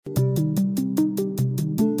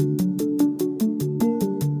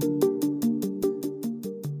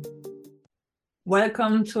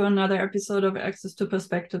Welcome to another episode of Access to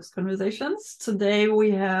Perspectives Conversations. Today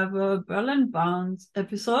we have a Berlin-bound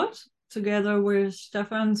episode together with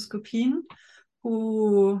Stefan Skupien,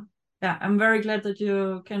 who, I'm very glad that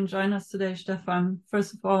you can join us today, Stefan.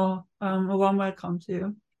 First of all, a warm welcome to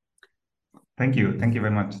you. Thank you. Thank you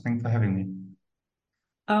very much. Thanks for having me.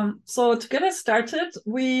 So to get us started,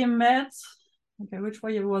 we met, which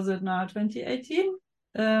year was it now? 2018?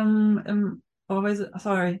 I'm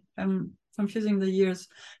confusing the years.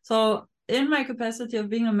 So in my capacity of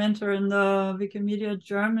being a mentor in the Wikimedia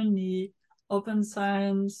Germany Open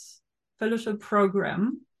Science Fellowship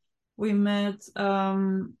Program, we met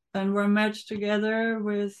and were matched together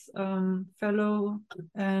with fellow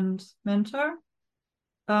and mentor,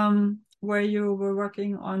 where you were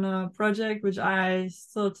working on a project which I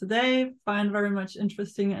still today find very much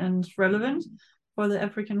interesting and relevant for the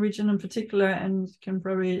African region in particular, and can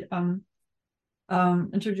probably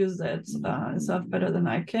introduce that itself better than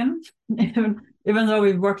I can, even though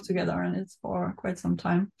we've worked together on it for quite some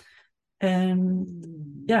time.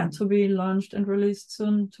 And to be launched and released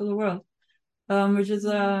soon to the world, which is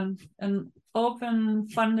an open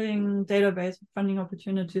funding database, funding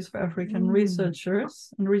opportunities for African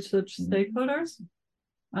researchers and research stakeholders.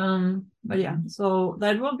 So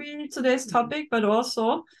that will be today's topic, but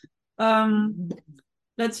also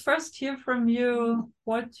let's first hear from you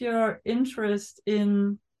what your interest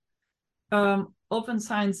in open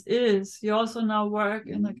science is. You also now work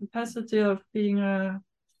in the capacity of being a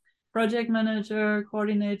project manager,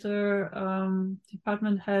 coordinator,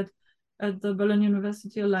 department head at the Berlin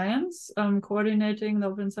University Alliance, coordinating the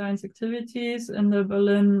open science activities in the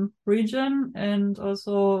Berlin region and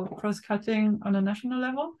also cross-cutting on a national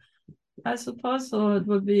level, I suppose. So it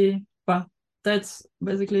would be, that's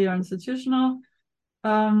basically your institutional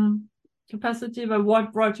capacity, but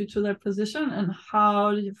what brought you to that position and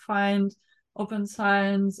how do you find open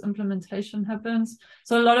science implementation happens?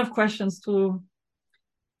 So a lot of questions to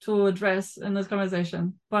address in this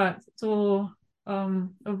conversation, but to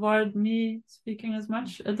avoid me speaking as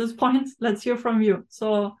much at this point, let's hear from you.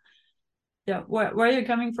 So where are you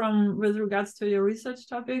coming from with regards to your research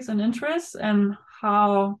topics and interests, and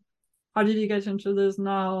how did you get into this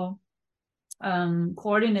now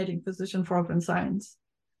coordinating position for open science?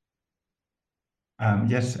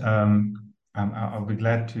 Yes, I'll be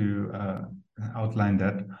glad to outline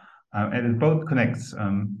that. And it both connects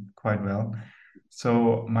quite well.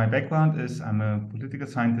 So my background is I'm a political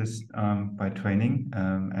scientist by training,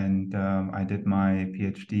 and I did my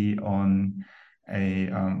PhD on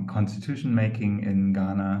a constitution making in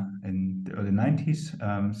Ghana in the early 90s.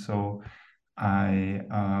 So I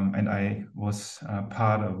was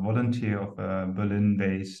part of volunteer of a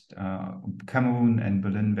Berlin-based, Cameroon and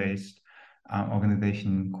Berlin-based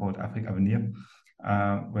organization called Afrique Avenir,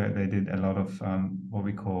 where they did a lot of what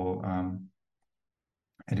we call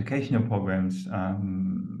educational programs,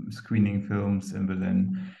 screening films in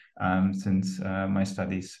Berlin since my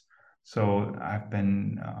studies. So I've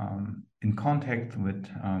been in contact with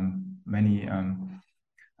many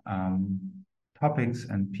topics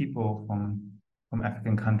and people from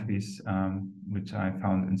African countries, which I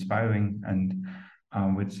found inspiring and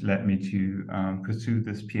which led me to pursue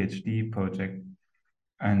this PhD project.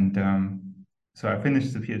 And so I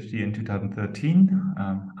finished the PhD in 2013,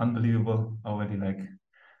 unbelievable, already like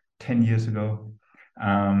 10 years ago.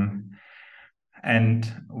 And I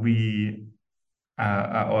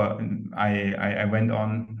went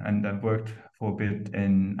on and I worked for a bit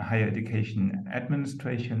in higher education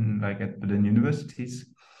administration, like at Berlin universities.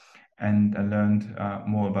 And I learned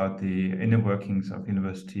more about the inner workings of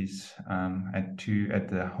universities at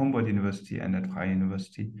the Humboldt University and at Freie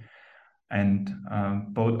University. And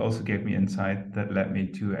both also gave me insight that led me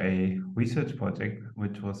to a research project,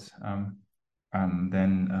 which was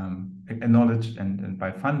then acknowledged and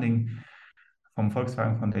by funding from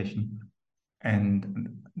Volkswagen Foundation.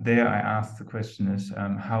 And there I asked the question is,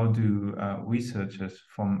 how do researchers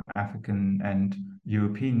from African and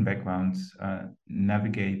European backgrounds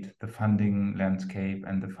navigate the funding landscape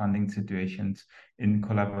and the funding situations in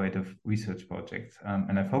collaborative research projects?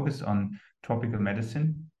 And I focused on tropical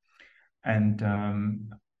medicine and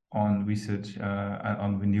on research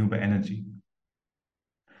on renewable energy.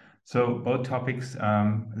 So both topics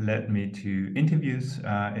led me to interviews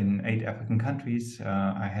in 8 African countries.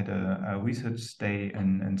 I had a research stay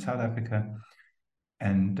in South Africa,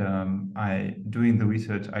 and during the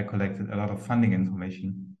research, I collected a lot of funding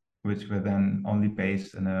information, which were then only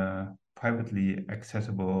based in a privately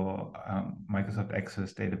accessible Microsoft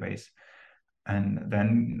Access database. And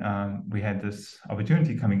then we had this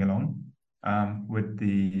opportunity coming along with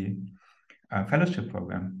the fellowship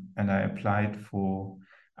program. and I applied for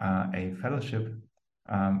a fellowship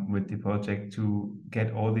with the project to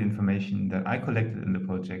get all the information that I collected in the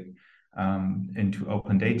project into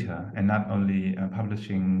open data, and not only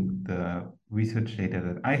publishing the research data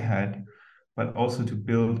that I had, but also to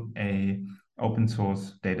build a open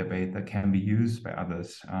source database that can be used by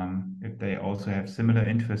others if they also have similar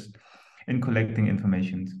interest in collecting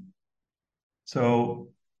information. So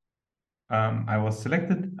I was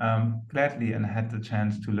selected gladly and had the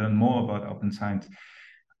chance to learn more about open science.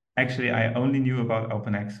 Actually, I only knew about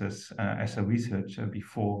open access as a researcher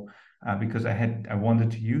before because I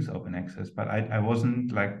wanted to use open access, but I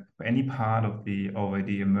wasn't like any part of the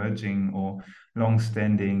already emerging or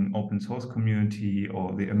long-standing open source community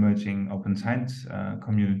or the emerging open science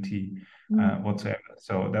community whatsoever.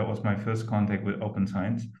 So that was my first contact with open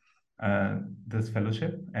science, this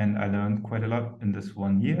fellowship, and I learned quite a lot in this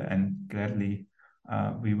 1 year, and gladly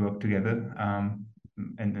we worked together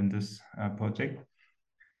in this project.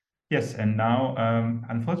 Yes, and now,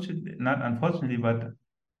 unfortunately, not unfortunately, but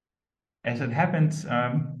as it happens,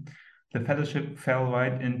 the fellowship fell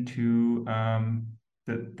right into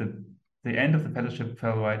the end of the fellowship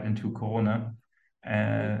fell right into Corona,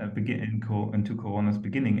 into Corona's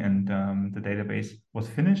beginning, and the database was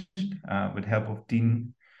finished with help of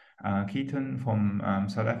Dean Keaton from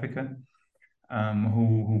South Africa,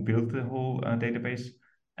 who built the whole database,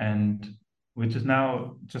 and which is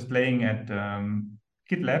now just laying at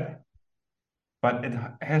GitLab. But it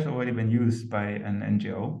has already been used by an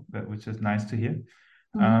NGO, which is nice to hear.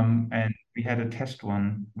 And we had a test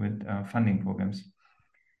one with funding programs.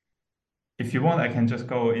 If you want, I can just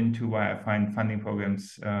go into why I find funding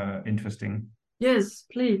programs interesting. Yes,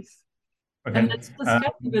 please. Okay. And let's discuss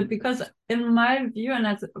a bit, because in my view, and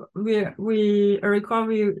as we recall,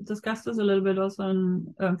 we discussed this a little bit also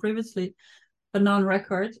in, previously, but now on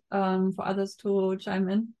record, for others to chime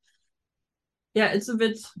in. Yeah, it's a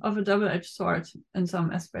bit of a double-edged sword in some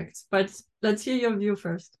aspects, but let's hear your view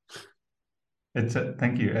first.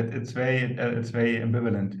 Thank you. It's very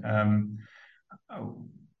ambivalent.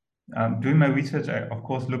 Doing my research, I of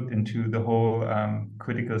course looked into the whole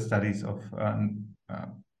critical studies of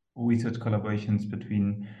research collaborations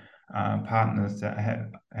between partners that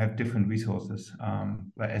have different resources.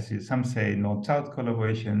 Like as some say, North-South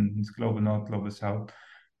collaborations, global North, global South,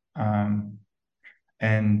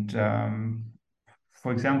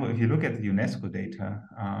 for example, if you look at the UNESCO data,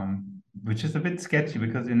 which is a bit sketchy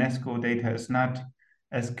because UNESCO data is not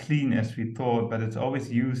as clean as we thought, but it's always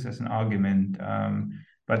used as an argument.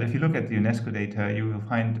 But if you look at the UNESCO data, you will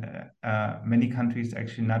find many countries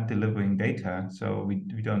actually not delivering data. So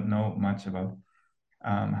we don't know much about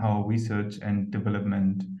how research and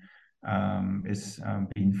development is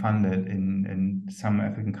being funded in some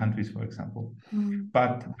African countries, for example.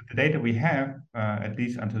 But the data we have, at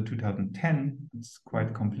least until 2010, it's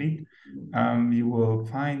quite complete. You will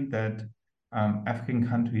find that African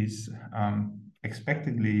countries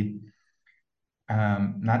expectedly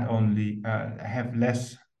not only have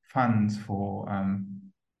less funds for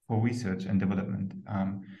research and development.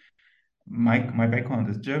 My background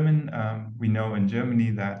is German. We know in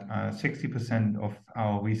Germany that 60% of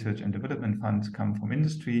our research and development funds come from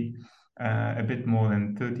industry. A bit more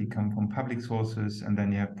than 30 come from public sources, and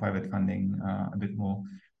then you have private funding a bit more.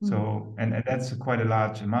 So, and that's quite a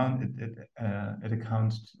large amount. It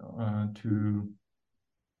accounts to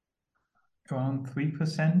around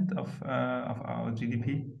 3% of our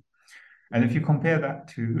GDP. And if you compare that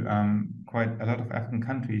to quite a lot of African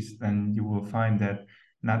countries, then you will find that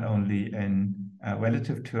not only in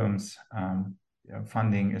relative terms,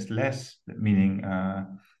 funding is less, meaning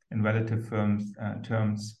in relative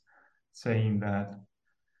terms, saying that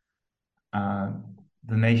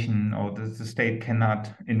the nation or the state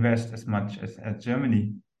cannot invest as much as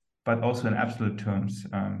Germany, but also in absolute terms,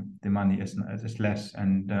 the money is less,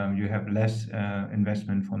 and you have less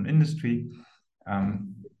investment from industry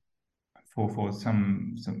for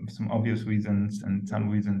some obvious reasons, and some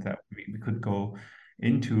reasons that we could go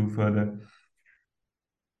into further.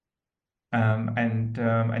 And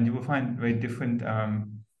you will find very different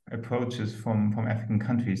approaches from African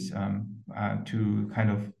countries to kind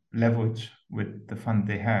of leverage with the fund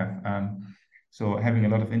they have. So having a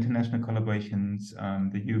lot of international collaborations,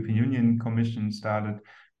 the European Union Commission started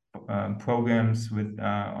programs with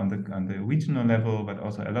on the regional level, but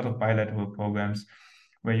also a lot of bilateral programs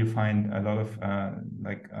where you find a lot of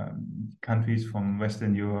countries from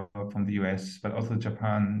Western Europe, from the US, but also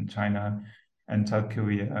Japan, China, and South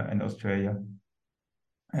Korea and Australia,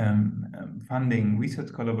 funding research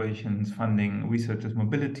collaborations, funding researchers'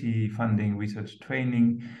 mobility, funding research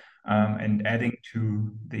training, and adding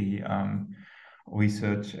to the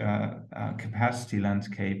research capacity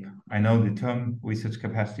landscape. I know the term research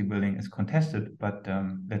capacity building is contested, but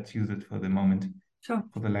let's use it for the moment, sure,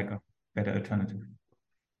 for the lack of better alternative.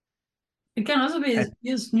 it can also be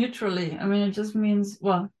used neutrally. I mean, it just means,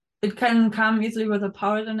 well, it can come easily with a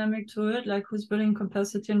power dynamic to it, like who's building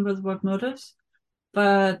capacity and with what motives.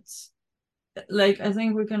 But like, I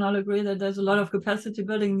think we can all agree that there's a lot of capacity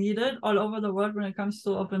building needed all over the world when it comes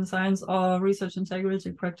to open science or research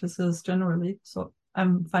integrity practices generally. So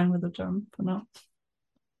I'm fine with the term for now.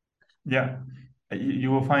 Yeah,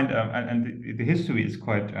 you will find, and the history is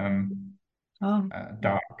quite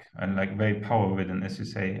dark and like very power ridden, as you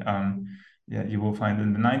say. Yeah, you will find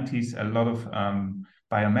in the 90s a lot of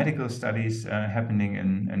biomedical studies happening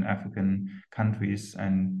in African countries,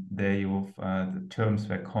 and there you will the terms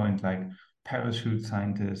were coined like parachute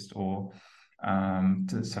scientist or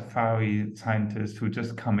the safari scientists who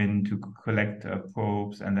just come in to collect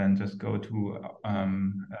probes and then just go to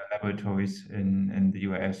laboratories in the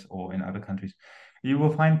US or in other countries. You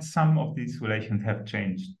will find some of these relations have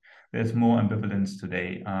changed. There's more ambivalence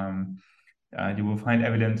today. You will find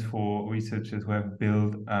evidence for researchers who have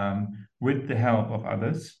built with the help of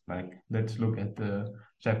others. Like, let's look at the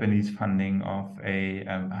Japanese funding of a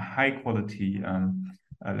high quality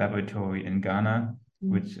laboratory in Ghana,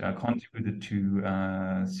 which contributed to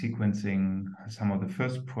sequencing some of the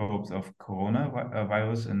first probes of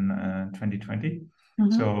coronavirus in 2020.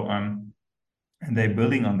 So, and they're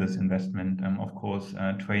building on this investment, of course,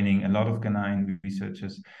 training a lot of Ghanaian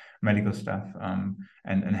researchers, medical staff,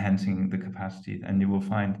 and enhancing the capacity. And you will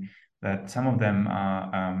find that some of them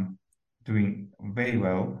are doing very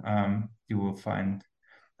well. You will find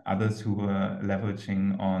others who are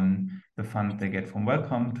leveraging on the fund they get from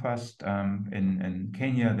Wellcome Trust in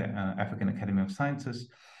Kenya, the African Academy of Sciences,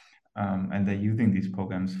 and they're using these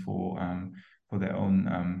programs for their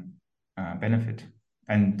own benefit.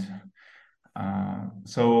 And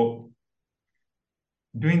so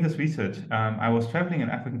doing this research, I was traveling in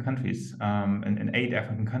African countries, in 8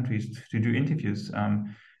 African countries to do interviews.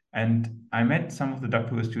 And I met some of the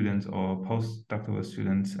doctoral students or postdoctoral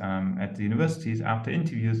students at the universities. After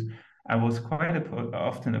interviews, I was quite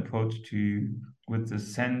often approached with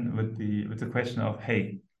the question of,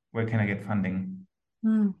 hey, where can I get funding?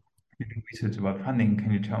 Doing research about funding,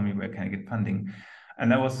 can you tell me where can I get funding?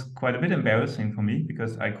 And that was quite a bit embarrassing for me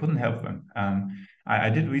because I couldn't help them. I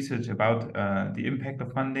did research about the impact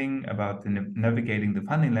of funding, about navigating the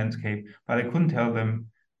funding landscape, but I couldn't tell them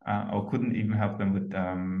or couldn't even help them with,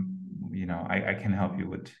 I can help you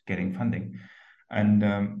with getting funding. And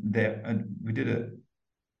we did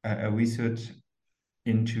a research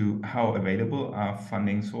into how available are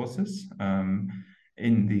funding sources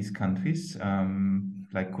in these countries,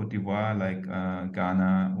 like Cote d'Ivoire, like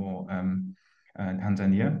Ghana or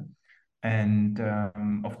Tanzania. And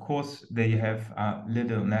of course, they have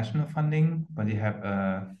little national funding, but they have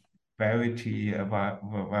a variety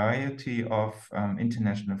of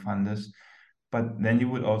international funders. But then you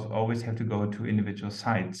would also always have to go to individual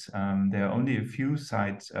sites. There are only a few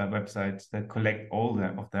sites, websites that collect all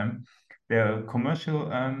of them. There are commercial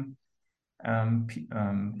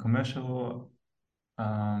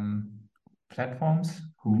platforms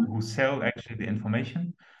who sell actually the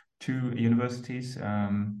information to universities.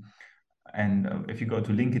 And if you go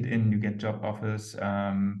to LinkedIn, you get job offers.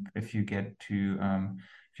 If you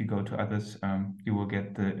go to others, you will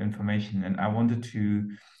get the information. And I wanted to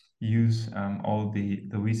use all the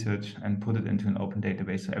research and put it into an open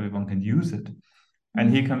database so everyone can use it.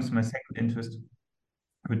 And here comes my second interest,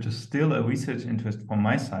 which is still a research interest from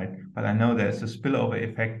my side, but I know there's a spillover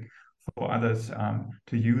effect for others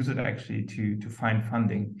to use it actually to find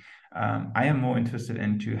funding. I am more interested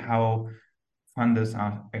into how funders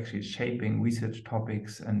are actually shaping research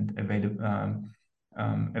topics and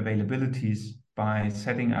availabilities by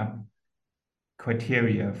setting up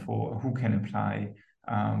criteria for who can apply,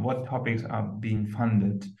 what topics are being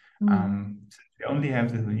funded. We only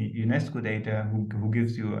have the UNESCO data who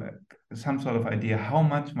gives you some sort of idea how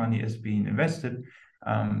much money is being invested.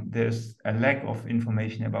 There's a lack of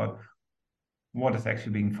information about what is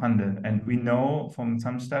actually being funded. And we know from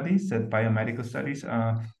some studies that biomedical studies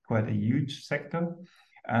are quite a huge sector,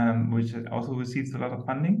 which also receives a lot of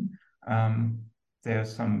funding.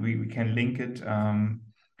 There's some, we can link it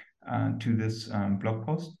to this blog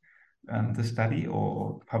post, the study,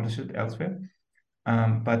 or publish it elsewhere.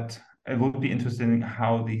 But it would be interesting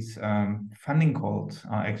how these funding calls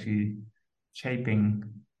are actually shaping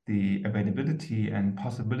the availability and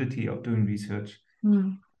possibility of doing research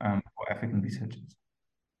for African researchers.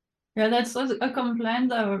 Yeah, that's a complaint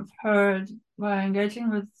that I've heard by engaging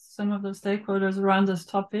with some of the stakeholders around this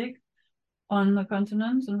topic on the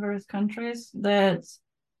continent in various countries, that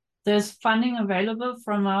there's funding available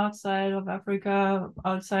from outside of Africa,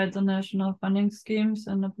 outside the national funding schemes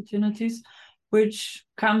and opportunities, which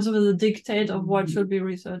comes with a dictate of what should be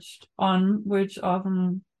researched on, which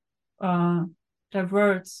often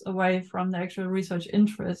diverts away from the actual research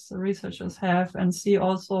interests the researchers have and see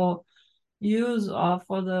also use of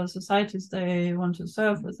for the societies they want to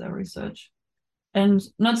serve with their research. And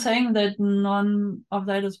not saying that none of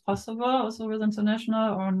that is possible also with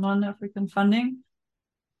international or non-African funding,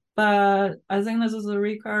 but I think this is a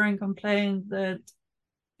recurring complaint that,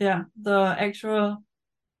 yeah, the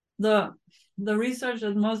research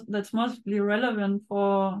that's mostly relevant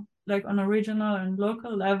for like on a regional and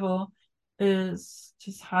local level is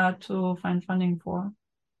just hard to find funding for.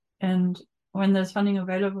 And when there's funding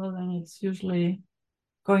available, then it's usually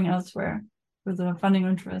going elsewhere with the funding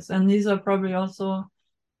interest. And these are probably also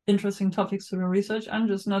interesting topics to research and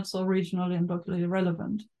just not so regionally and locally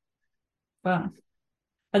relevant. But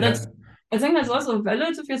that's, I think that's also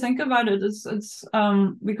valid if you think about it. It's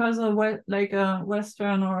because like a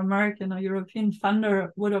Western or American or European funder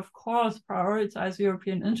would of course prioritize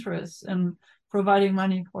European interests in providing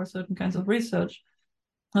money for certain kinds of research.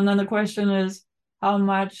 And then the question is how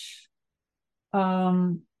much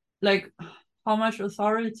how much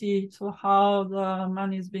authority to how the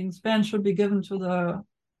money is being spent should be given to the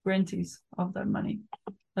grantees of that money.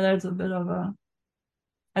 But that's a bit of a,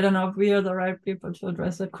 I don't know if we are the right people to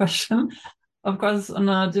address that question. Of course, on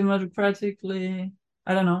a democratically,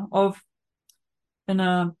 I don't know, in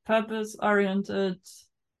a purpose-oriented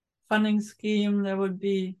funding scheme, there would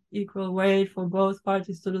be equal weight for both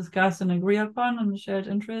parties to discuss and agree upon on the shared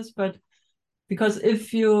interest. But because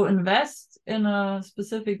if you invest in a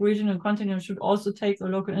specific region and continent, you should also take the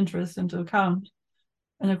local interest into account.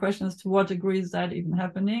 And the question is to what degree is that even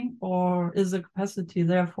happening, or is the capacity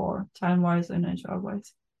therefore time-wise and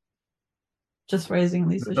HR-wise? Just raising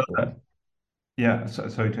these issues. Yeah,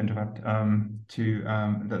 sorry to interrupt.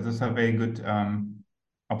 Those are very good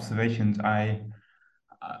observations. I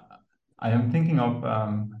am thinking of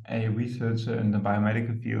a researcher in the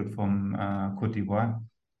biomedical field from Côte d'Ivoire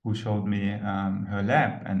who showed me her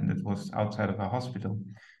lab, and it was outside of a hospital,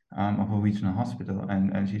 of a regional hospital,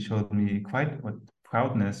 and she showed me quite with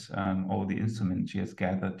proudness all the instruments she has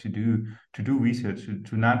gathered to do research,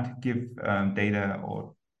 to not give data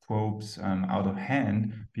or probes out of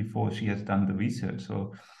hand before she has done the research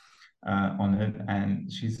on it.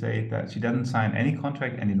 And she said that she doesn't sign any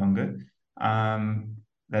contract any longer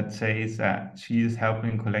that says that she is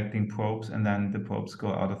helping collecting probes and then the probes go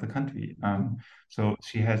out of the country. So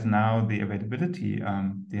she has now the availability,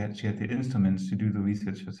 she has the instruments to do the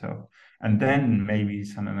research herself. And then maybe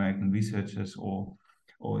some American researchers or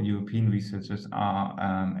European researchers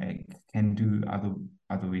can do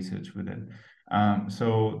other research with it.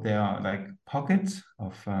 So there are like pockets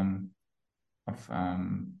of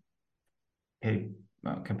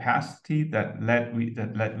capacity that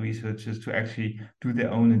led researchers to actually do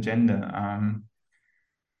their own agenda.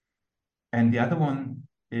 And the other one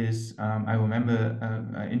is I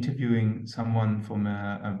remember interviewing someone from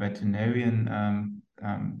a veterinarian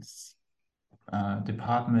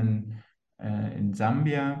department in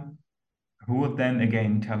Zambia, who was then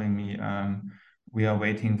again telling me we are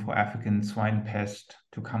waiting for African swine pest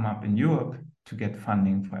to come up in Europe to get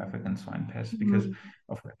funding for African swine pest, because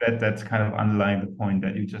of that's kind of underlying the point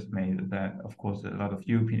that you just made, that of course a lot of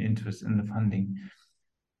European interest in the funding.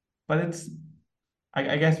 But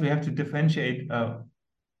I guess we have to differentiate.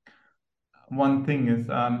 One thing is,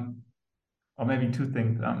 or maybe two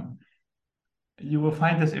things. You will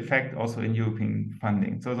find this effect also in European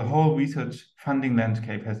funding. So the whole research funding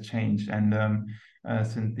landscape has changed, and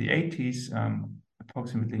since the 80s,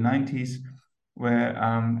 approximately 90s, where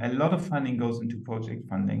a lot of funding goes into project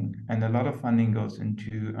funding, and a lot of funding goes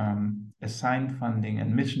into assigned funding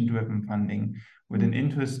and mission-driven funding with an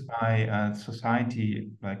interest by society,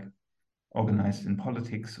 like organized in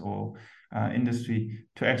politics or industry,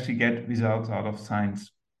 to actually get results out of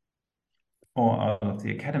science or out of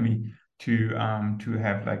the academy to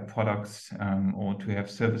have like products or to have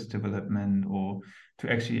service development or to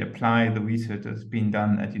actually apply the research that's being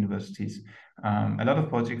done at universities. A lot of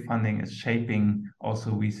project funding is shaping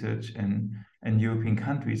also research in European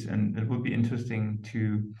countries, and it would be interesting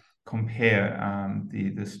to compare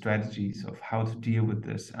the strategies of how to deal with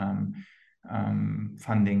this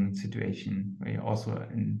funding situation. Where also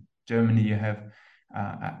in Germany you have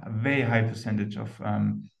a very high percentage of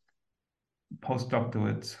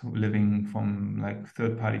postdoctorates living from like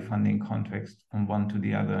third-party funding contracts from one to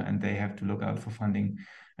the other, and they have to look out for funding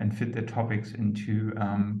and fit their topics into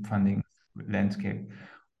funding landscape.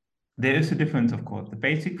 there is a difference, of course. The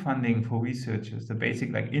basic funding for researchers, the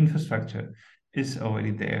basic like infrastructure, is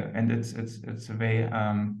already there, and it's a very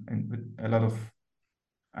and with a lot of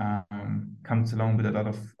comes along with a lot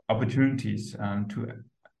of opportunities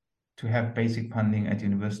to have basic funding at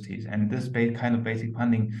universities. And this kind of basic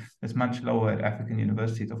funding is much lower at African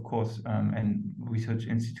universities, of course, and research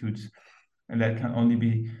institutes, and that can only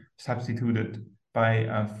be substituted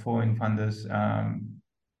by foreign funders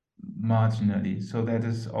marginally. So that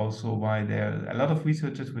is also why there are a lot of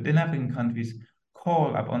researchers within African countries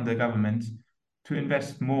call upon the government to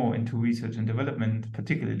invest more into research and development,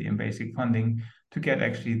 particularly in basic funding, to get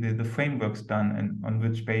actually the frameworks done, and on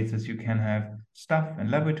which basis you can have staff and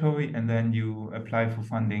laboratory, and then you apply for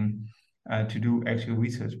funding to do actual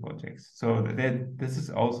research projects. So this is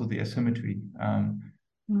also the asymmetry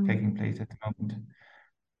taking place at the moment.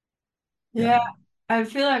 Yeah, I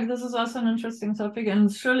feel like this is also an interesting topic, and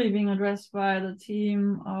it's surely being addressed by the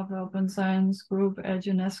team of the Open Science Group at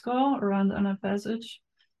UNESCO around Anna Passage,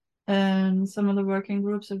 and some of the working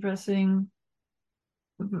groups addressing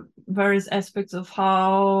various aspects of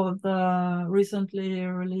how the recently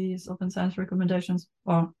released Open Science recommendations,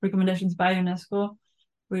 or recommendations by UNESCO,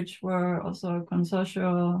 which were also a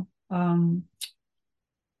consortial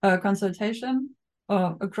consultation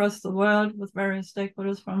across the world with various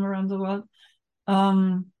stakeholders from around the world.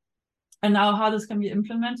 And now how this can be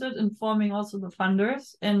implemented, informing also the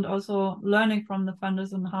funders, and also learning from the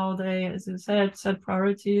funders and how they, as you said, set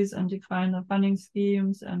priorities and define the funding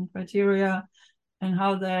schemes and criteria, and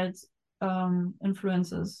how that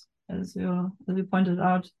influences, as you pointed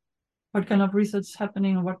out, what kind of research is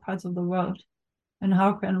happening in what parts of the world, and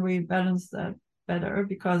how can we balance that better,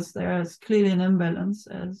 because there's clearly an imbalance,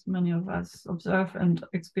 as many of us observe and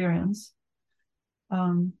experience.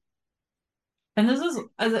 And this is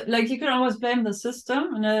like, you can always blame the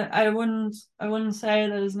system, and I wouldn't say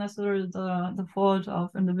that it's necessarily the fault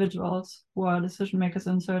of individuals who are decision makers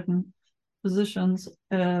in certain positions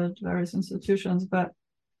at various institutions, but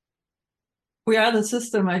we are the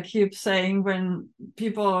system. I keep saying, when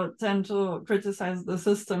people tend to criticize the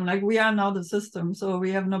system, like, we are now the system, so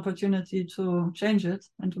we have an opportunity to change it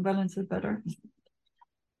and to balance it better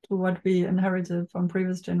to what we inherited from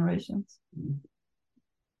previous generations.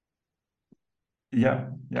 Yeah,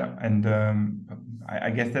 and I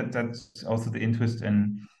guess that's also the interest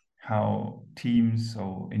in how teams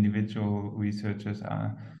or individual researchers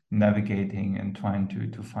are navigating and trying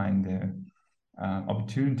to find the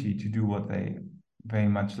opportunity to do what they very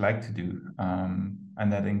much like to do,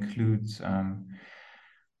 and that includes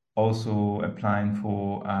also applying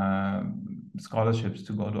for scholarships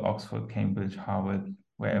to go to Oxford, Cambridge, Harvard,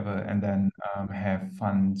 wherever, and then have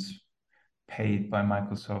funds paid by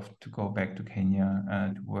Microsoft to go back to Kenya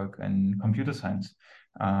to work in computer science,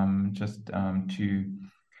 just to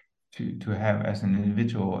have, as an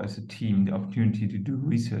individual, as a team, the opportunity to do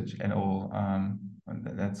research and all.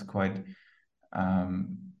 That's quite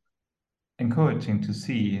encouraging to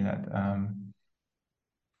see that,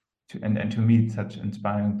 and to meet such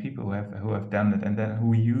inspiring people who have done it, and then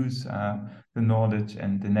who use the knowledge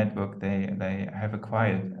and the network they have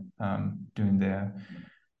acquired during their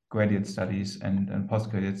graduate studies and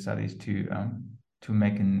postgraduate studies to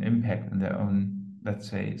make an impact in their own, let's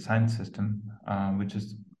say, science system, which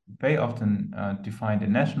is very often defined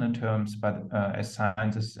in national terms, but as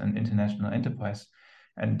science is an international enterprise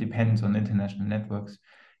and depends on international networks,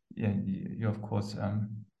 you of course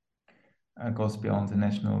goes beyond the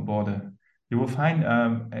national border. You will find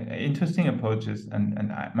interesting approaches, and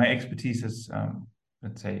my expertise is,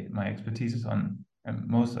 let's say, my expertise is on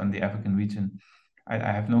most on the African region. I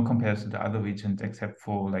have no comparison to other regions except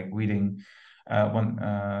for like reading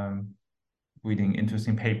reading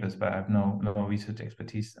interesting papers, but I have no research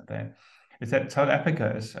expertise there. Is that South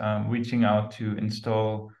Africa is reaching out to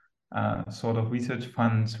install sort of research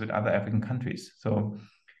funds with other African countries. So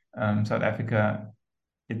South Africa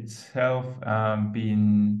itself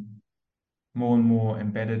being more and more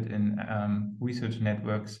embedded in research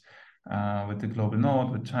networks with the global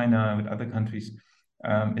north, with China, with other countries,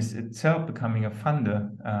 is itself becoming a funder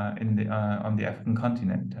on the African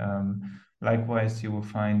continent. Likewise, you will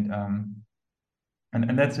find,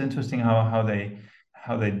 and that's interesting how they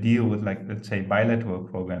deal with, like, let's say, bilateral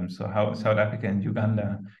programs. So how South Africa and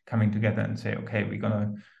Uganda coming together and say, okay, we're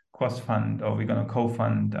gonna cross-fund, or we're gonna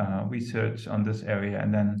co-fund research on this area,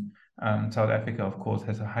 and then South Africa, of course,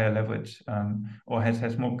 has a higher leverage, or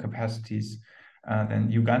has more capacities than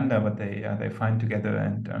Uganda, but they find together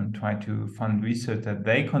and try to fund research that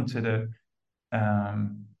they consider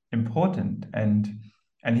important.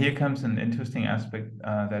 And here comes an interesting aspect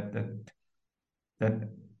that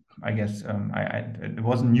I guess it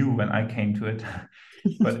wasn't new when I came to it,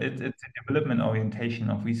 but it's a development orientation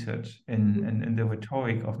of research in the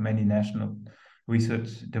rhetoric of many national research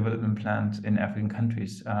development plans in African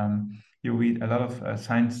countries. You read a lot of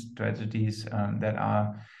science strategies that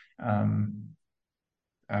are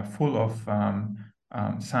full of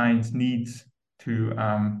science needs to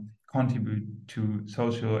contribute to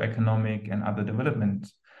social, economic, and other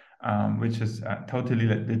developments, which is totally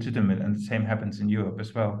legitimate, and the same happens in Europe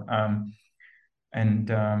as well.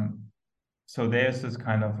 So there's this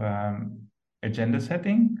kind of agenda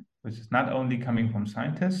setting, which is not only coming from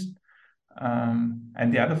scientists,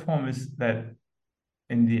 and the other form is that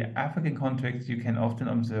in the African context, you can often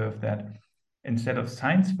observe that instead of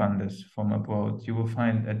science funders from abroad, you will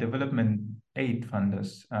find a development aid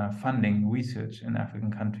funders funding research in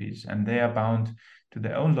African countries, and they are bound to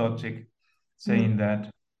their own logic, saying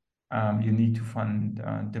that you need to fund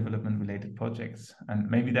development-related projects. And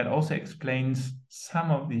maybe that also explains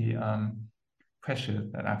some of the pressure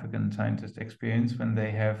that African scientists experience when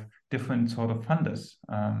they have different sort of funders,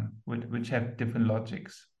 which have different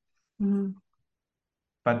logics.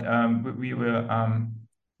 But we were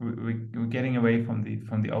getting away from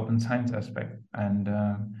the open science aspect, and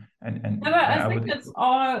I think it's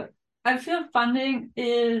all. I feel funding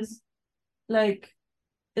is like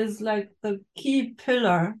the key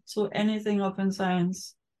pillar to anything open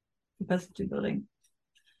science capacity building,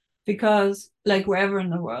 because like wherever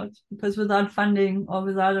in the world, because without funding or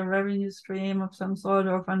without a revenue stream of some sort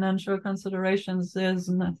or financial considerations, there's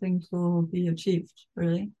nothing to be achieved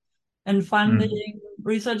really. And funding,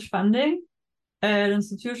 research funding at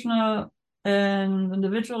institutional and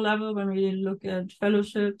individual level, when we look at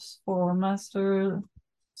fellowships for master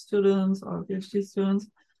students or PhD students,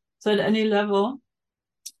 so at any level,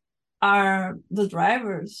 are the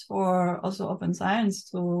drivers for also open science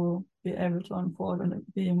to be able to unfold and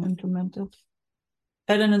being implemented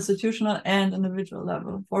at an institutional and individual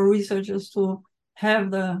level, for researchers to have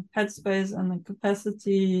the headspace and the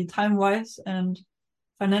capacity time-wise and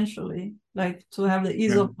financially, like to have the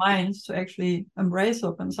ease of mind to actually embrace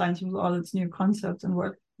open science with all its new concepts and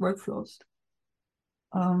workflows.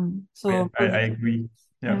 So I agree.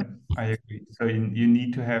 I agree. So you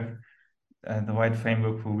need to have the right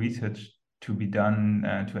framework for research to be done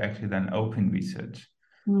to actually then open research.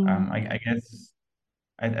 I guess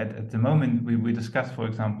at the moment we discuss, for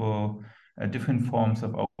example, different forms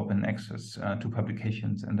of open access to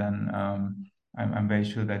publications, and then I'm very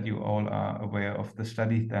sure that you all are aware of the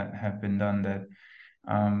studies that have been done that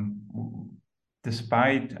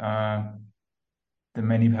despite the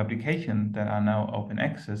many publications that are now open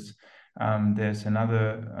access, there's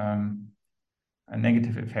another a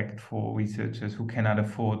negative effect for researchers who cannot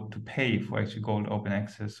afford to pay for actually gold open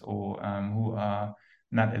access, or who are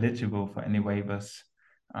not eligible for any waivers.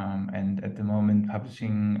 And at the moment,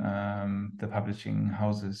 the publishing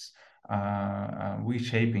houses are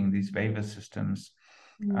reshaping these waiver systems.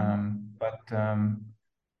 But on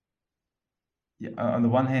the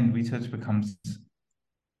one hand, research becomes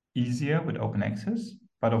easier with open access.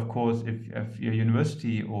 But of course, if your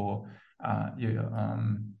university or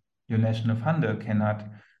your national funder cannot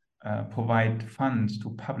provide funds to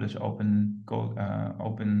publish gold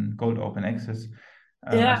open access,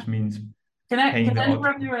 which means can I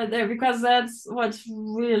interrupt you right there, because that's what's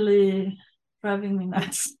really driving me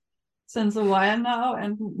nuts since a while now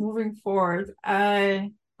and moving forward.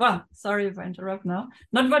 Well, sorry if I interrupt now.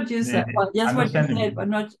 Not what you said. Well, yes, what you said, but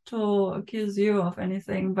not to accuse you of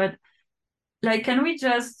anything. But like, can we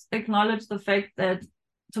just acknowledge the fact that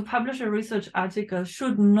to publish a research article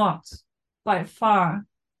should not, by far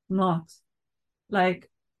not, like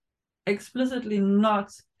explicitly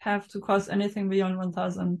not have to cost anything beyond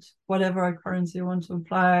 1,000, whatever currency you want to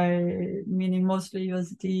apply, meaning mostly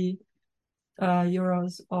USD,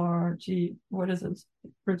 euros, or what is it,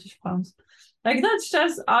 British pounds. Like that's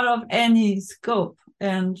just out of any scope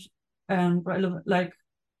and relevant. Like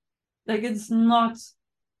it's not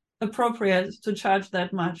appropriate to charge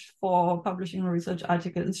that much for publishing a research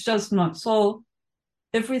article. It's just not. So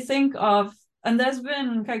if we think of, and there's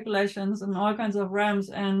been calculations in all kinds of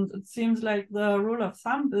realms, and it seems like the rule of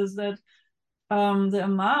thumb is that the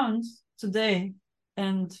amount today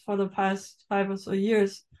and for the past 5 or so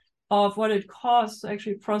years of what it costs to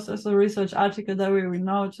actually process a research article that we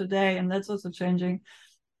know today, and that's also changing,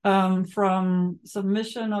 from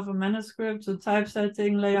submission of a manuscript to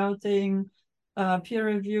typesetting, layouting, peer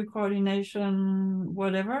review coordination,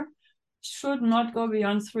 whatever, should not go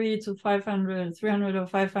beyond 300 or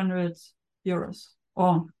 500 euros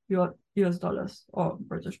or US dollars or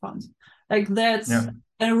British pounds. Like that's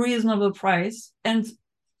a reasonable price. And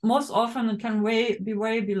most often it can be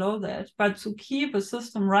way below that. But to keep a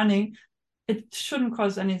system running, it shouldn't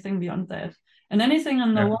cost anything beyond that. And anything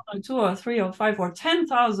in the 1 or 2 or 3 or 5 or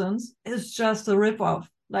 10,000 is just a ripoff.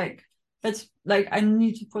 Like, it's like, I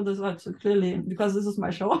need to put this out so clearly because this is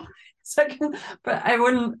my show. Second, but I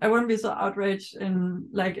wouldn't be so outraged in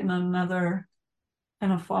another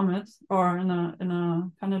kind of format or in a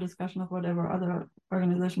kind of discussion of whatever other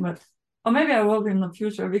organization, but or maybe I will be in the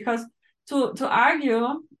future, because to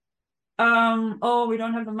argue oh, we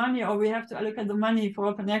don't have the money, or we have to allocate the money for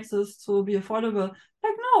open access to be affordable.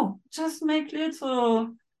 Like, no, just make clear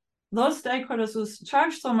to those stakeholders who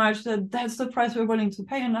charge so much that that's the price we're willing to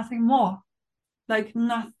pay and nothing more. Like,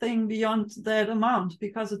 nothing beyond that amount,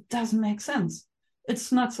 because it doesn't make sense.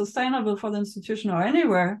 It's not sustainable for the institution or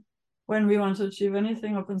anywhere when we want to achieve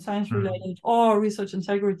anything open science related or research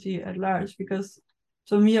integrity at large, because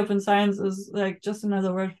to me, open science is like just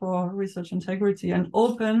another word for research integrity. And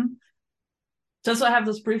open, just so I have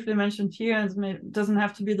this briefly mentioned here, and it doesn't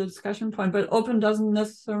have to be the discussion point, but open doesn't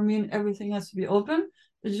necessarily mean everything has to be open.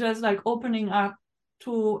 It's just like opening up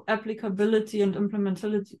to applicability and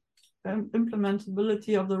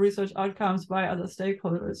implementability of the research outcomes by other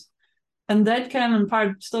stakeholders. And that can in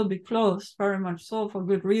part still be closed, very much so, for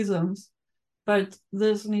good reasons. But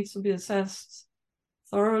this needs to be assessed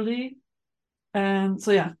thoroughly. And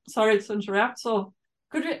so, yeah, sorry to interrupt. So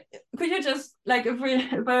could you just, like, if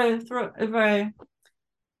I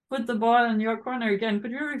put the ball in your corner again,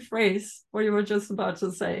 could you rephrase what you were just about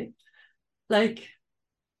to say? Like,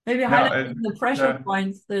 maybe highlight the pressure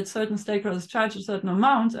points that certain stakeholders charge a certain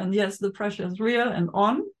amount, and yes, the pressure is real and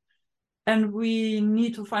on, and we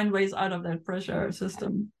need to find ways out of that pressure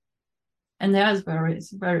system. And there's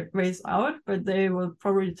ways out, but they will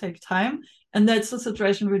probably take time. And that's the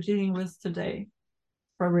situation we're dealing with today.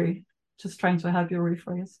 Probably just trying to help you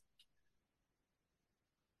rephrase.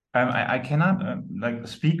 I cannot like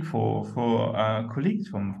speak for colleagues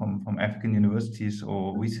from African universities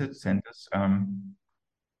or research centers.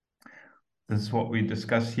 This is what we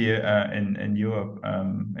discuss here in Europe,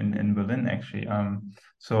 in Berlin, actually.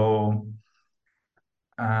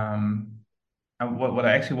 What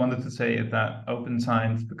I actually wanted to say is that open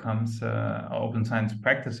science becomes open science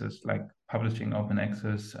practices like publishing open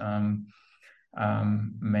access,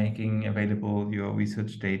 making available your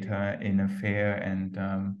research data in a fair and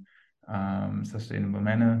sustainable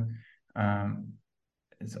manner.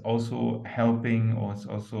 It's also helping,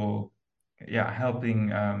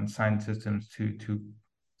 helping science systems to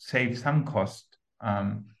save some cost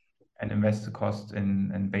and invest the cost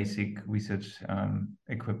in basic research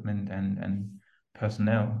equipment and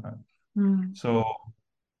personnel. So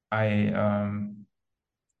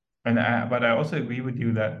but I also agree with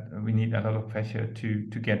you that we need a lot of pressure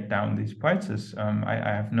to get down these prices. I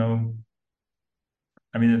have no,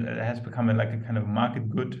 I mean, it has become like a kind of market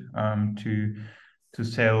good to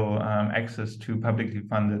sell access to publicly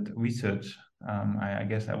funded research. I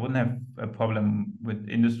guess I wouldn't have a problem with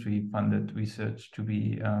industry funded research to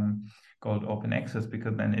be called open access,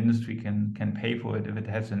 because then industry can pay for it if it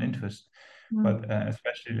has an interest. But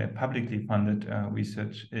especially like publicly funded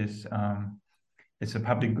research is it's a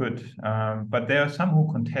public good. But there are some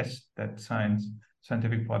who contest that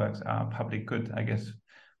scientific products are public good. I guess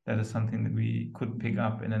that is something that we could pick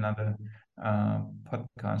up in another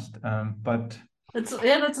podcast. But it's a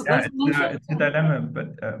dilemma,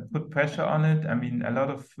 but put pressure on it. I mean, a lot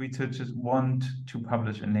of researchers want to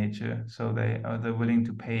publish in Nature, so they're willing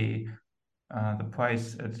to pay the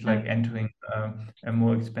price. It's like entering a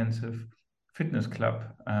more expensive fitness club.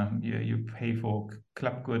 You pay for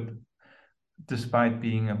club good despite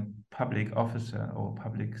being a public officer or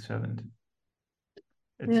public servant.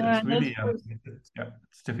 It's really it's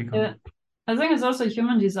difficult. Yeah. I think it's also a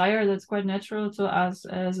human desire that's quite natural to us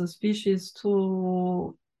as a species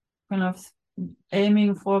to kind of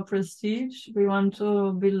aiming for prestige. We want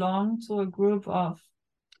to belong to a group of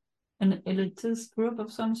an elitist group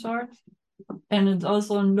of some sort. And it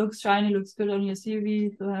also looks shiny, looks good on your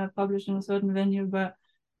CV to have published in a certain venue. But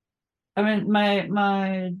I mean,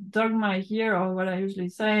 my dogma here, or what I usually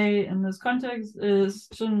say in this context, is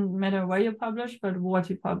shouldn't matter where you publish, but what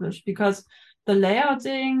you publish, because the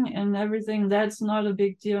layouting and everything, that's not a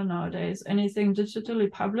big deal nowadays. Anything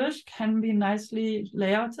digitally published can be nicely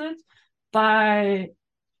layouted by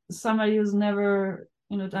somebody who's never,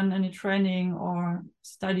 done any training or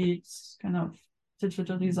studied kind of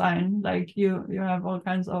digital design. Like you have all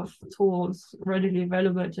kinds of tools readily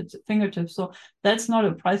available at your fingertips. So that's not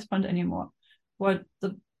a price point anymore. So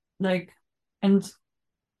let's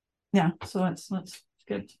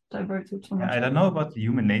get diverted too much. I don't know about the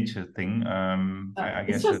human nature thing. I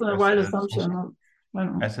guess it's just a wild assumption.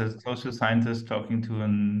 as a social scientist talking to a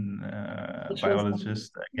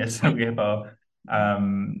biologist, I guess we have our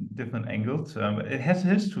different angles. It has a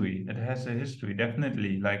history. It has a history,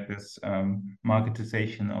 definitely, like this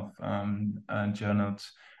marketization of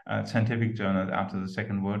journals, scientific journals after the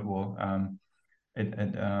Second World War.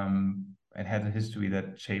 It had a history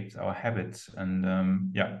that shaped our habits,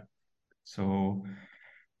 and yeah. So,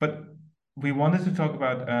 but we wanted to talk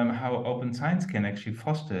about how open science can actually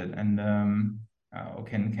foster it, and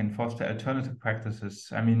can foster alternative practices.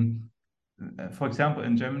 I mean, for example,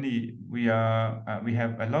 in Germany, we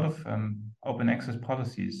have a lot of open access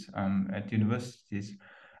policies at universities,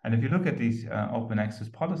 and if you look at these open access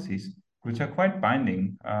policies, which are quite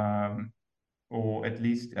binding, or at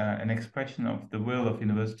least an expression of the will of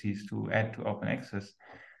universities to add to open access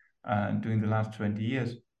during the last 20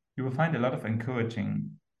 years, you will find a lot of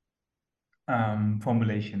encouraging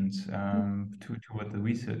formulations toward the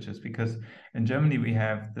researchers, because in Germany we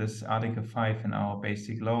have this Article 5 in our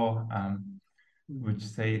basic law, which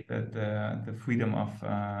say that the freedom of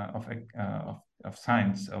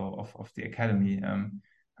science or of the academy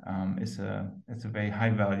is a very high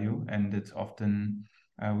value, and it's often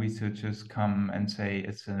researchers come and say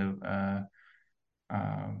it's a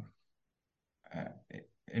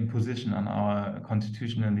imposition on our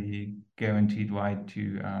constitutionally guaranteed right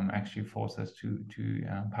to actually force us to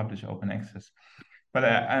publish open access. But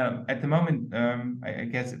at the moment, I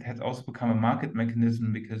guess it has also become a market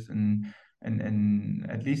mechanism, because in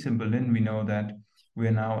at least in Berlin, we know that we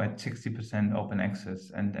are now at 60% open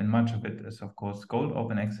access, and much of it is, of course, gold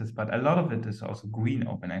open access, but a lot of it is also green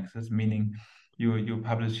open access, meaning you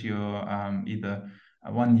publish your either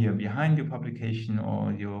 1 year behind your publication,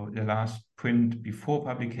 or your last print before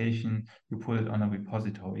publication, you put it on a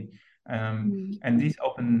repository. And these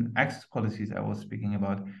open access policies I was speaking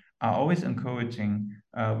about are always encouraging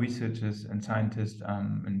researchers and scientists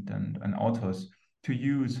and authors to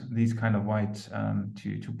use these kind of rights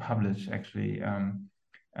to publish actually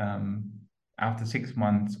after 6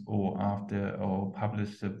 months, or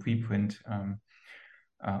publish the preprint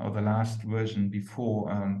or the last version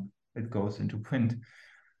before it goes into print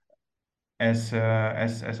as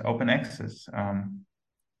open access.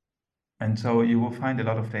 And so you will find a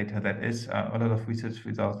lot of data that is a lot of research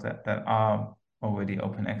results that are already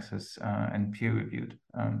open access and peer reviewed.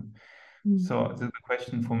 So the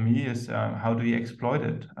question for me is, how do you exploit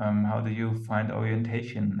it? How do you find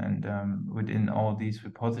orientation and within all these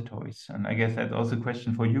repositories? And I guess that's also a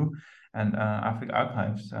question for you and Africa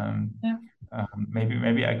Archives.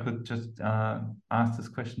 Maybe I could just ask this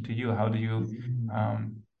question to you. How do you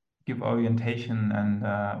give orientation and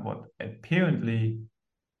what apparently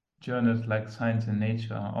journals like Science and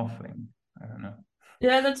Nature are offering? I don't know.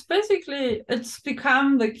 Yeah, that's basically, it's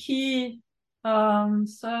become the key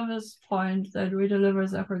service point that we deliver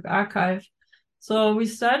as Africa Archive. So we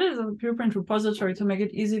started as a preprint repository to make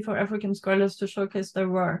it easy for African scholars to showcase their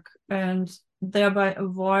work and thereby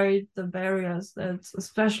avoid the barriers that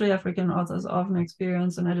especially African authors often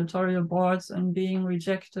experience in editorial boards and being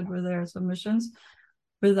rejected with their submissions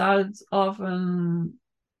without often,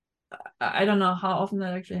 I don't know how often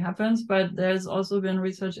that actually happens, but there's also been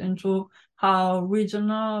research into how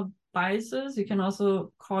regional biases, you can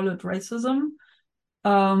also call it racism,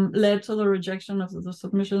 led to the rejection of the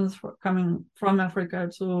submissions coming from Africa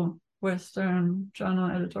to Western journal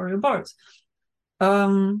editorial boards.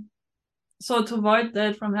 So to avoid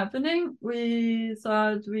that from happening, we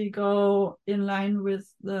thought we go in line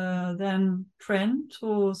with the then trend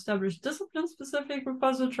to establish discipline-specific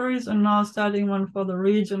repositories, and now starting one for the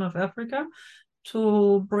region of Africa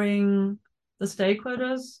to bring the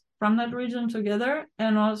stakeholders from that region together,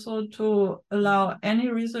 and also to allow any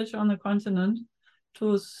researcher on the continent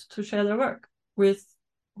to share their work with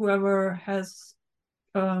whoever has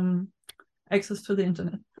access to the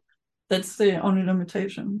internet. That's the only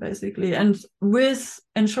limitation, basically. And with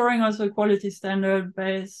ensuring also a quality standard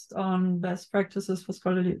based on best practices for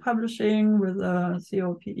scholarly publishing with the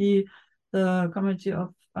COPE, the Committee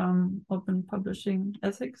of Open Publishing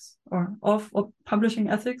Ethics, or of Publishing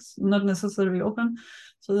Ethics, not necessarily open,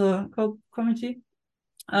 so the committee,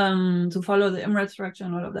 to follow the IMRAD structure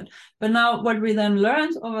and all of that. But now what we then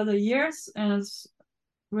learned over the years, and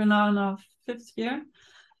we're now in our 5th year,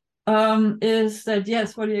 is that,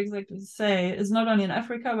 yes, what you exactly say is not only in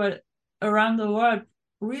Africa, but around the world,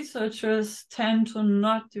 researchers tend to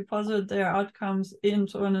not deposit their outcomes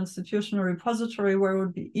into an institutional repository where it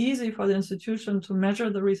would be easy for the institution to measure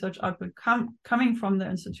the research output coming from the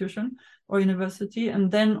institution or university, and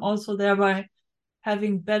then also thereby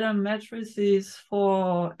having better matrices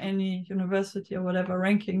for any university or whatever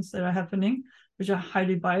rankings that are happening, which are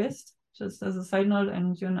highly biased, just as a side note,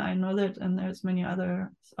 and you and I know that, and there's many others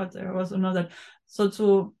out there also know that. So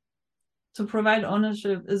to provide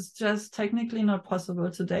ownership is just technically not possible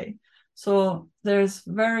today. So there's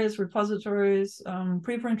various repositories,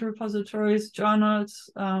 preprint repositories, journals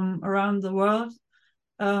around the world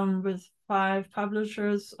with 5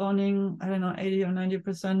 publishers owning, I don't know, 80 or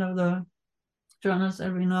 90% of the journals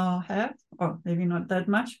that we now have, or maybe not that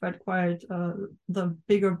much, but quite the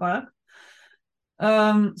bigger bulk.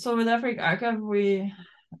 So with Africa Archive, we,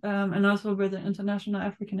 and also with the International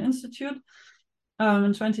African Institute,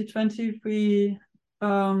 in 2020, we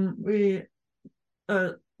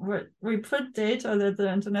put data that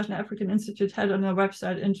the International African Institute had on their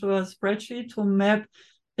website into a spreadsheet to map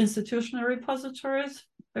institutional repositories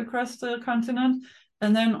across the continent,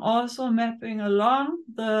 and then also mapping along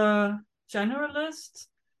the generalist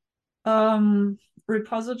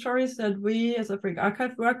repositories that we as Africa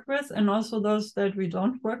Archive work with, and also those that we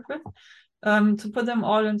don't work with, to put them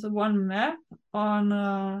all into one map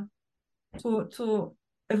on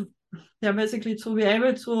basically to be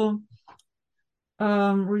able to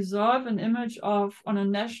resolve an image of, on a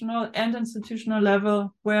national and institutional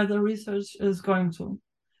level, where the research is going to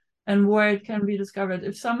and where it can be discovered.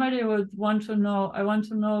 If somebody would want to know, I want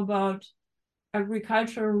to know about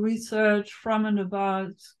agricultural research from and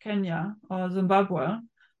about Kenya or Zimbabwe,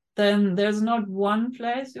 then there's not one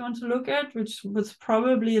place you want to look at, which was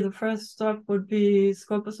probably the first stop would be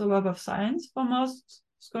Scopus or Web of Science for most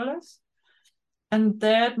scholars. And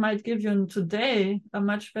that might give you today a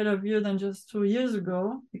much better view than just 2 years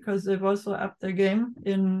ago, because they've also upped their game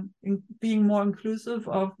in being more inclusive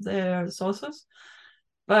of their sources.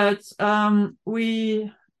 But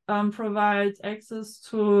we provide access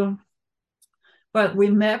to, but we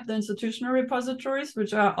map the institutional repositories,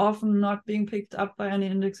 which are often not being picked up by any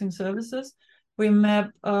indexing services. We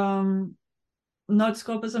map not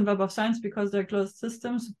Scopus and Web of Science because they're closed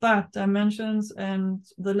systems, but Dimensions and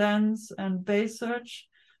the Lens and Base Search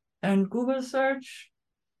and Google Search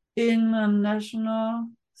in a national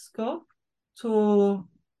scope to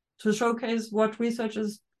showcase what research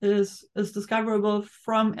is discoverable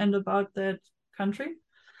from and about that country.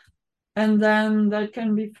 And then that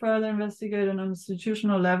can be further investigated on an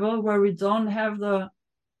institutional level, where we don't have the,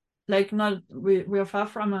 like, not, we are far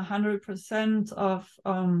from 100% of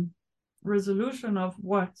resolution of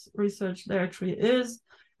what research there actually is,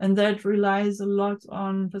 and that relies a lot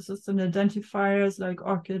on persistent identifiers like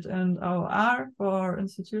ORCID and AOR for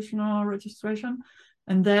institutional registration,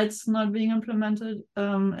 and that's not being implemented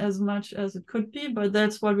as much as it could be, but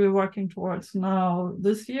that's what we're working towards now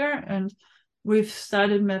this year, and we've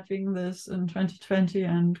started mapping this in 2020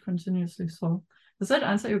 and continuously so. Does that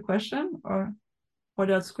answer your question, or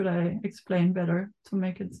what else could I explain better to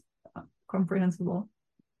make it comprehensible?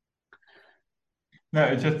 No,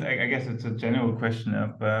 it's just, I guess it's a general question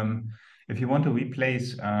of if you want to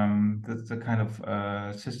replace the kind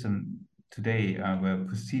of system today where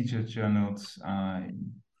procedure journals are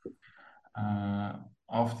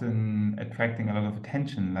often attracting a lot of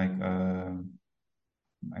attention, like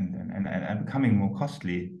and becoming more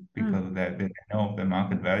costly because they know the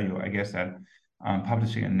market value. I guess that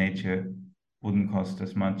publishing in Nature wouldn't cost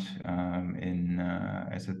as much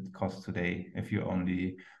as it costs today if you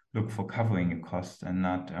only look for covering a cost and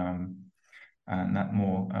not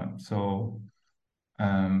more. So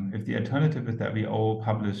if the alternative is that we all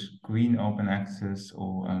publish green open access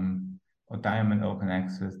or diamond open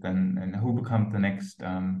access, then and who becomes the next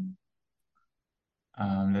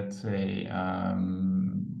let's say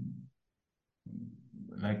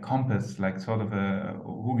like compass, like sort of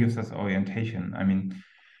who gives us orientation? I mean,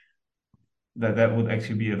 that would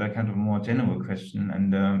actually be a kind of more general question,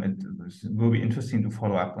 and it will be interesting to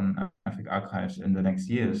follow up on Africa Archives in the next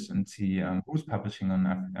years and see who's publishing on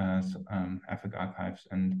Africa Archives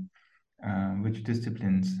and which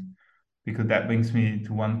disciplines, because that brings me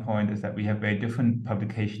to one point, is that we have very different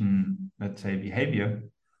publication, let's say, behavior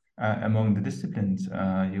among the disciplines.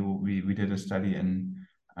 We did a study in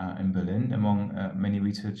Berlin among many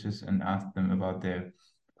researchers and asked them about their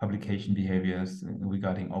publication behaviors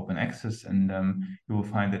regarding open access, and you will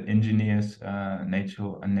find that engineers,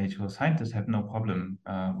 natural scientists have no problem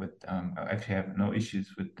with, actually have no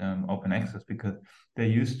issues with open access because they're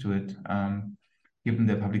used to it, given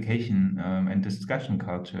their publication and discussion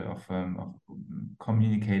culture of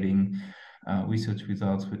communicating research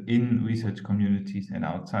results within research communities and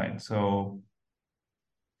outside. So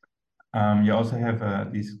you also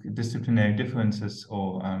have these disciplinary differences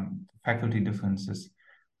or faculty differences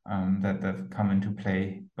that come into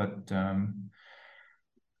play, but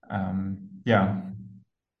yeah,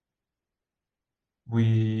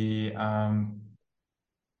 we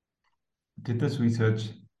did this research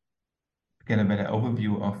to get a better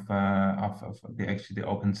overview of the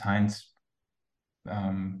open science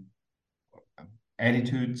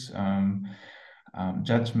attitudes,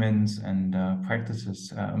 judgments, and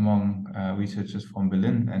practices among researchers from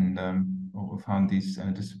Berlin, and we found these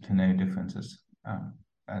disciplinary differences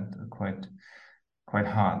and quite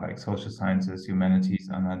hard. Like social sciences, humanities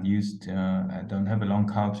are not used, don't have a long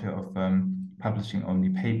culture of publishing only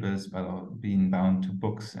papers, but being bound to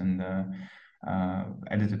books and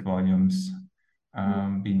edited volumes.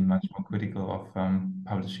 Being much more critical of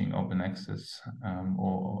publishing open access,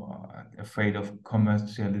 or afraid of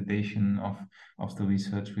commercialization of the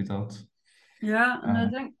research results. Yeah, and I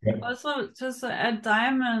think also just to add,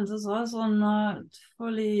 diamonds is also not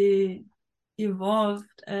fully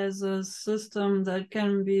evolved as a system that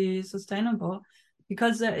can be sustainable,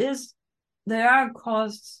 because there are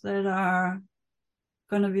costs that are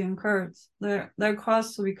going to be incurred. There are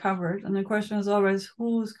costs to be covered, and the question is always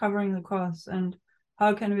who's covering the costs and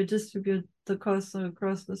how can we distribute the costs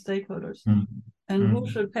across the stakeholders, and who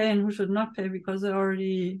should pay and who should not pay, because they're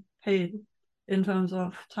already paid in terms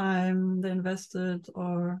of time they invested,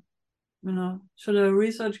 or should a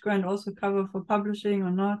research grant also cover for publishing or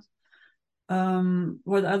not?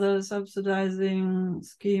 What other subsidizing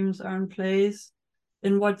schemes are in place,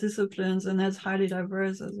 in what disciplines, and that's highly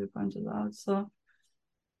diverse, as you pointed out. So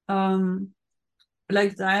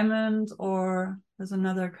like diamond, or there's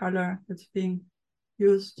another color that's being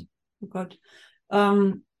used, forgot.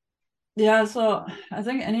 Yeah, so I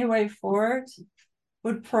think any way forward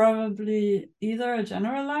would probably either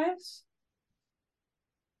generalize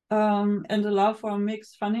and allow for a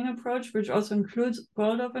mixed funding approach, which also includes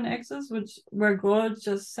gold open access, where gold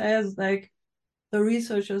just says like the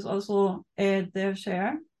researchers also add their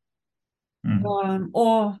share,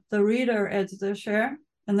 or the reader adds their share,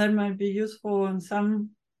 and that might be useful in some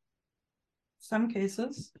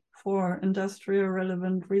cases for industrial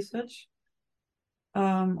relevant research,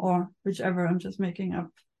 or whichever. I'm just making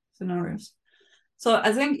up scenarios. So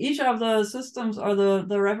I think each of the systems or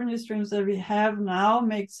the revenue streams that we have now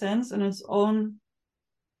makes sense in its own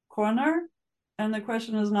corner. And the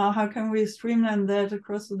question is now, how can we streamline that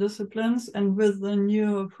across the disciplines, and with the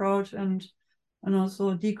new approach, and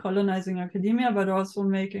also decolonizing academia, but also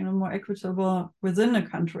making it more equitable within the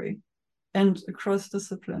country and across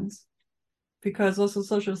disciplines. Because also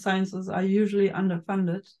social sciences are usually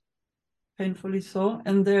underfunded, painfully so,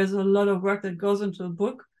 and there's a lot of work that goes into a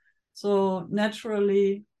book. So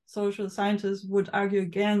naturally, social scientists would argue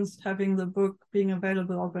against having the book being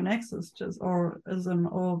available open access, or as an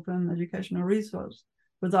open educational resource,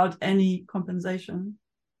 without any compensation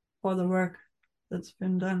for the work that's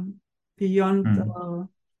been done beyond the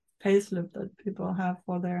payslip that people have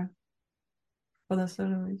for their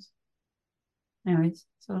salaries. Anyways,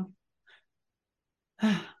 so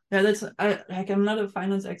yeah, I'm not a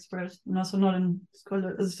finance expert, and also not in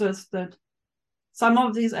scholar. It's just that some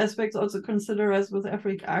of these aspects also consider as with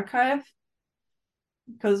Africa Archive,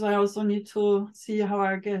 because I also need to see how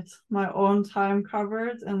I get my own time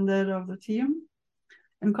covered and that of the team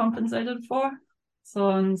and compensated for. So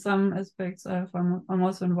in some aspects, I'm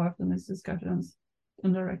also involved in these discussions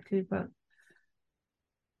indirectly, but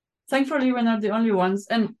thankfully we're not the only ones.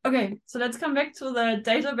 And okay, so let's come back to the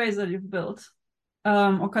database that you've built,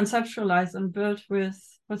 or conceptualized and built with,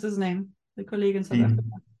 what's his name? The colleague in South Africa.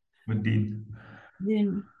 With Dean.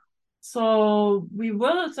 Dean. So we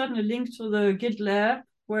will certainly link to the GitLab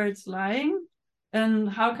where it's lying. And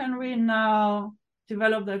how can we now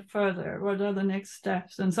develop that further? What are the next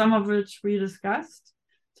steps? And some of which we discussed,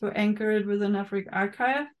 to anchor it within Africa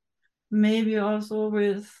Archive, maybe also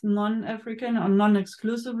with non-African or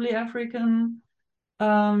non-exclusively African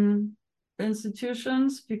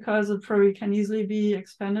institutions, because it probably can easily be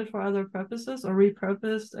expanded for other purposes, or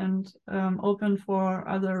repurposed and open for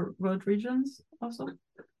other world regions also.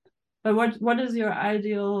 But what is your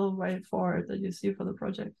ideal way forward that you see for the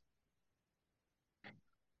project?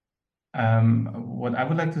 What I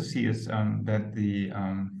would like to see is that the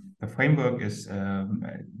framework is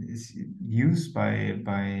used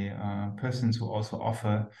by persons who also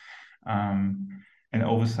offer an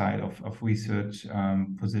oversight of research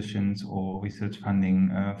positions or research funding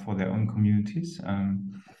for their own communities,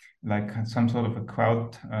 like some sort of a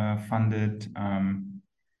crowd-funded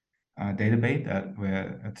database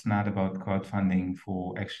where it's not about crowdfunding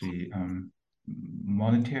for actually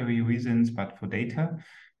monetary reasons, but for data,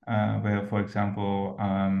 where, for example,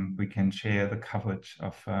 we can share the coverage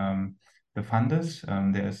of the funders.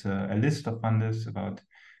 There's a list of funders, about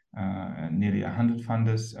nearly 100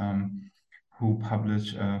 funders who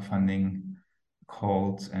publish funding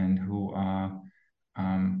calls and who are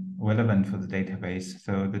relevant for the database.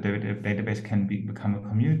 So the database can become a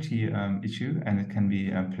community issue, and it can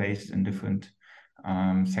be placed in different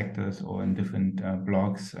sectors or in different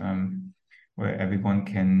blogs where everyone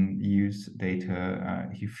can use data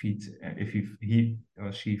if he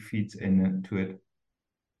or she feeds into it.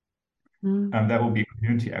 That will be a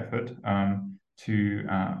community effort to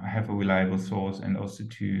have a reliable source, and also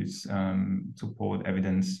to support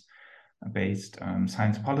evidence-based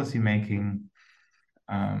science policy making.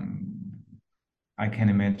 I can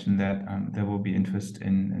imagine that there will be interest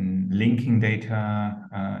in linking data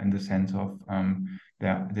in the sense of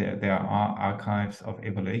there are archives of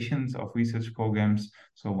evaluations of research programs,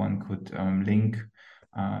 so one could link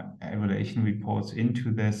evaluation reports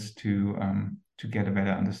into this to get a better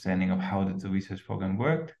understanding of how did the research program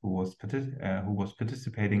work, who was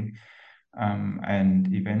participating,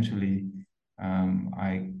 and eventually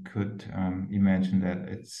I could imagine that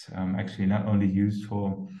it's actually not only used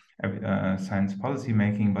for science policy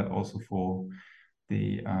making, but also for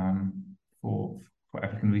the for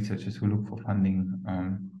African researchers who look for funding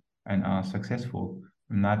and are successful,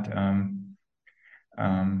 not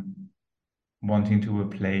wanting to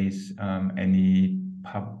replace any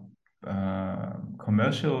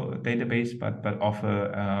commercial database, but offer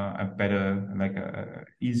a better, like a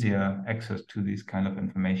easier access to this kind of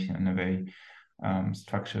information in a very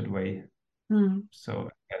structured way. So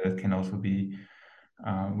that can also be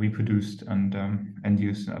reproduced and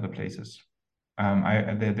used in other places.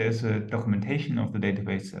 There's a documentation of the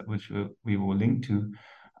database which we will link to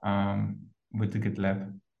with the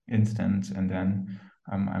GitLab instance, and then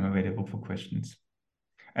I'm available for questions.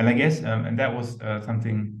 And I guess, and that was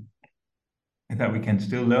something that we can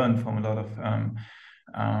still learn from a lot of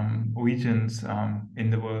regions in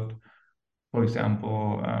the world. For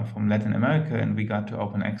example, from Latin America in regard to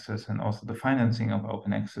open access and also the financing of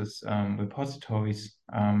open access repositories.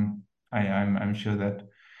 I'm sure that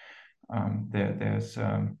there's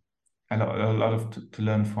a lot of to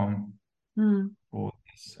learn from for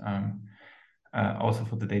this, also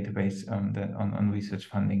for the database that on research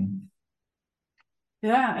funding.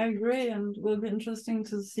 Yeah, I agree, and it will be interesting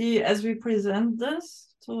to see as we present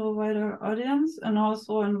this to a wider audience, and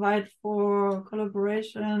also invite for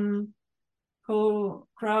collaboration,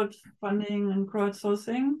 crowdfunding and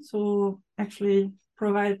crowdsourcing to actually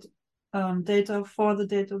provide data for the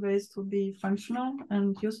database to be functional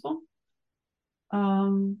and useful.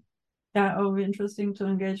 Yeah, it will be interesting to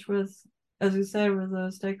engage with, as you say, with the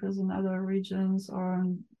stakeholders in other regions or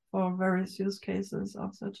for various use cases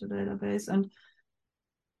of such a database, and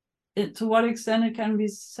to what extent it can be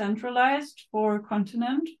centralized for a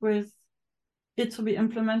continent with it to be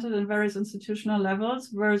implemented in various institutional levels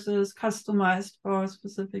versus customized for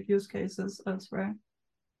specific use cases elsewhere.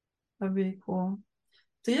 That'd be cool.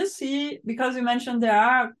 Do you see, because you mentioned there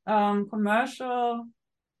are commercial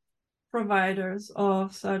providers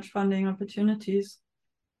of such funding opportunities,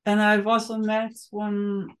 and I've also met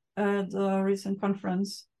one at a recent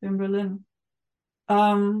conference in Berlin.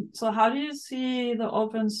 So how do you see the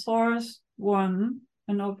open sourced one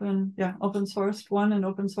and open sourced one and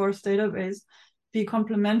open source database be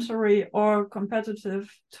complementary or competitive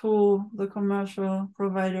to the commercial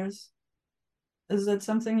providers? Is that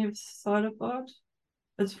something you've thought about?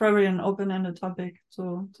 It's probably an open-ended topic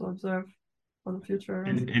to observe for the future.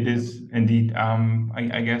 It is indeed.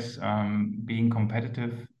 I guess being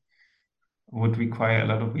competitive would require a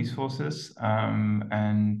lot of resources,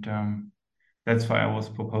 and that's why I was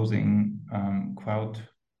proposing crowd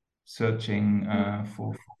searching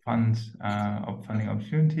for funds of funding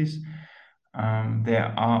opportunities.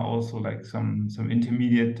 There are also like some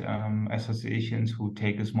intermediate associations who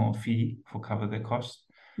take a small fee for cover their costs.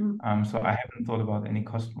 So I haven't thought about any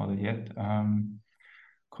cost model yet.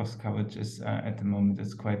 Cost coverage is at the moment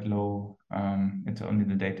is quite low. It's only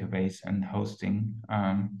the database and hosting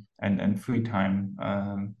and free time.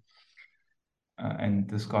 And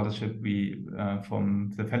the scholarship we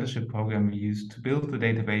from the fellowship program we used to build the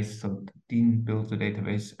database. So Dean built the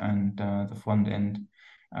database, and the front end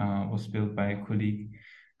was built by a colleague.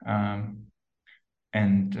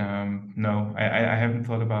 No, I haven't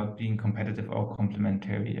thought about being competitive or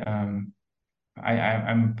complementary.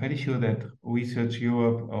 I'm pretty sure that Research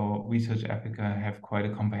Europe or Research Africa have quite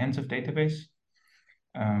a comprehensive database,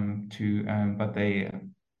 but they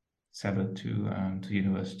sell it to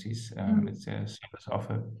universities. It's a service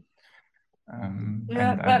offer.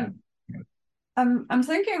 I'm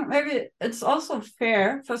thinking maybe it's also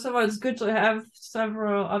fair. First of all, it's good to have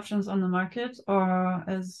several options on the market or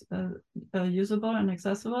as usable and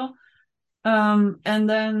accessible. And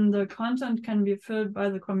then the content can be filled by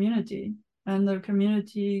the community. And the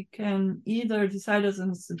community can either decide as an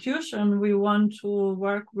institution, we want to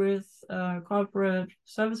work with a corporate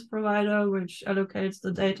service provider, which allocates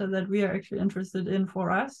the data that we are actually interested in for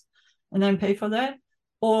us, and then pay for that.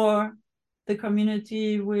 Or the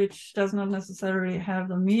community, which does not necessarily have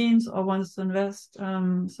the means or wants to invest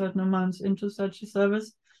certain amounts into such a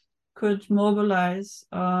service, could mobilize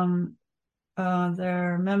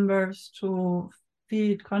their members to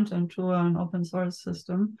feed content to an open source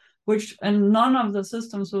system, and none of the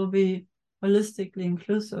systems will be holistically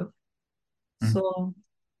inclusive. So,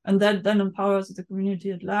 and that then empowers the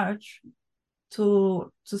community at large to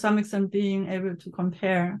some extent being able to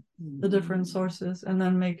compare the different sources and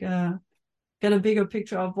then get a bigger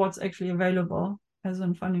picture of what's actually available as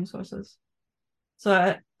in funding sources.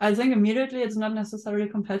 So I think immediately it's not necessarily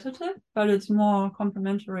competitive, but it's more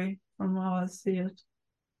complementary from how I see it.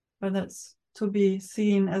 But that's to be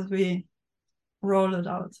seen as we roll it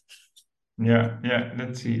out. Yeah.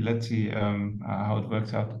 Let's see how it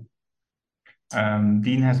works out.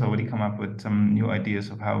 Dean has already come up with some new ideas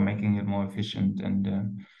of how making it more efficient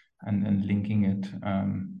and linking it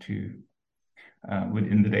to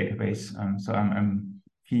within the database. So I'm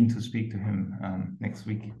keen to speak to him next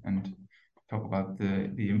week and talk about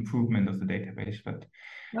the improvement of the database. But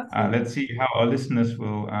let's see how our listeners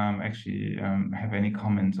will actually have any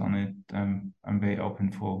comments on it. I'm very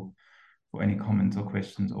open for any comments or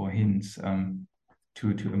questions or hints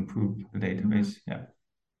to improve the database. Yeah.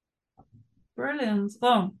 Brilliant.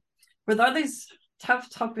 So with all these tough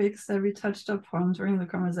topics that we touched upon during the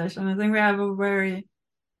conversation, I think we have a very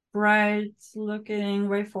bright looking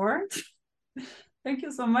way forward. Thank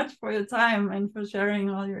you so much for your time and for sharing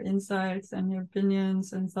all your insights and your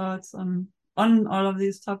opinions and thoughts on all of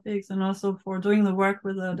these topics, and also for doing the work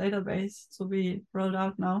with the database to be rolled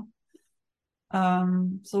out now.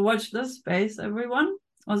 So watch this space, everyone.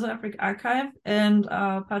 Also Africa Archive and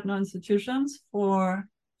partner institutions for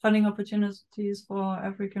funding opportunities for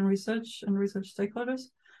African research and research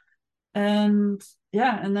stakeholders. And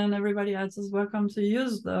yeah, and then everybody else is welcome to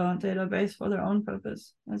use the database for their own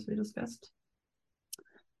purpose, as we discussed.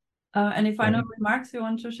 Any final remarks you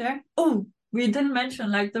want to share? Oh, we didn't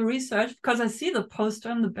mention like the research, because I see the poster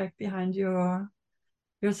in the back behind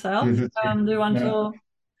yourself. Do you want to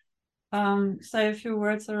say a few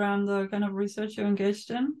words around the kind of research you engaged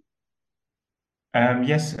in?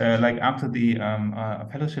 Yes, like after the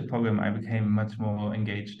fellowship program, I became much more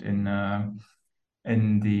engaged in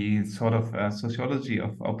the sort of sociology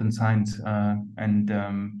of open science, and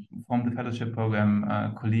from the fellowship program,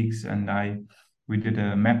 colleagues and we did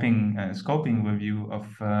a mapping scoping review of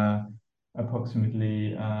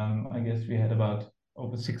approximately, I guess we had about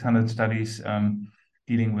over 600 studies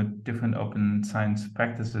dealing with different open science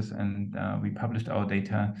practices, and we published our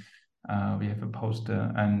data. We have a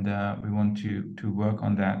poster, and we want to work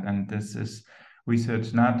on that. And this is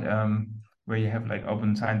research not where you have like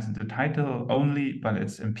open science in the title only, but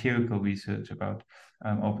it's empirical research about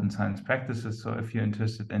open science practices. So if you're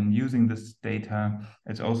interested in using this data,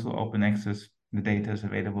 it's also open access. The data is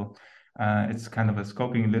available. It's kind of a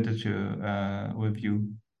scoping literature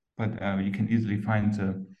review, but you can easily find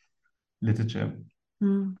the literature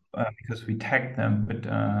because we tagged them, but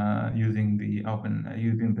using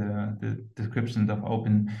the descriptions of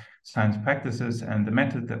open science practices and the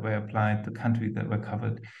method that were applied, the country that were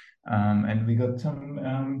covered, and we got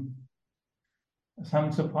some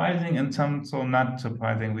surprising and some so not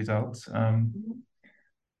surprising results.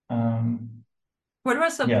 What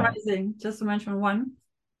was surprising? Just to mention one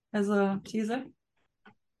as a teaser.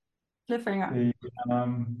 Cliffhanger.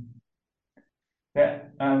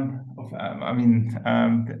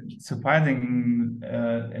 Surprising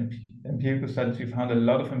empirical studies. We found a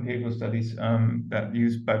lot of empirical studies that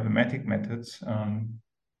use biomimetic methods.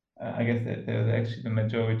 I guess that they're actually the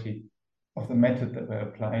majority of the method that were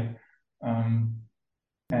applied,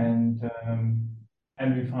 and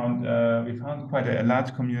we found quite a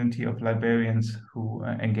large community of librarians who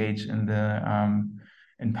engage in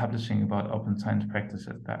publishing about open science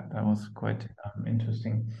practices. That was quite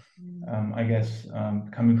interesting. I guess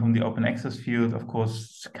coming from the open access field, of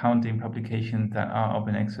course, counting publications that are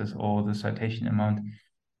open access or the citation amount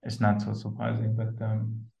is not so surprising, but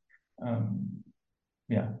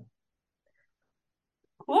yeah.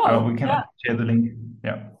 Cool. We can share the link.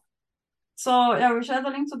 Yeah. So yeah, we share the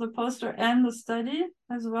link to the poster and the study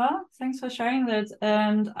as well. Thanks for sharing that.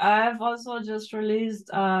 And I've also just released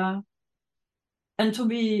and to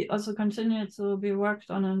be also continued to be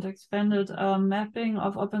worked on and expanded mapping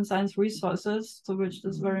of open science resources, to which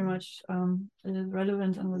this very much is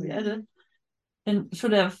relevant and will be added. and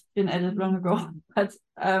should have been added long ago. But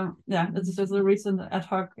yeah, it's just a recent ad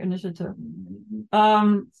hoc initiative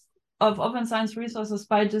of open science resources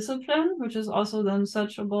by discipline, which is also then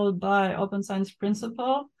searchable by Open Science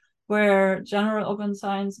Principle, where general open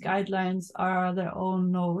science guidelines are their own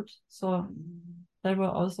node. So that will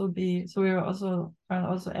also be, so we will also, I'll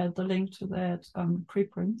also add the link to that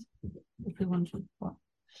preprint if you want to. Well,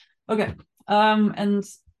 okay, and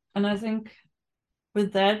I think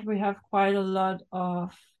with that we have quite a lot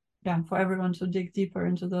of, yeah, for everyone to dig deeper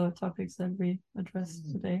into the topics that we addressed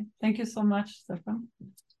today. Thank you so much, Stefan.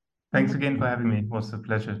 Thanks again for having me. It was a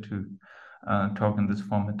pleasure to talk in this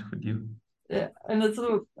format with you. Yeah, and it's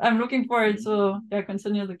I'm looking forward to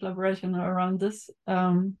continue the collaboration around this.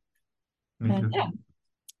 Me too. Yeah.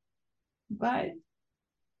 Bye.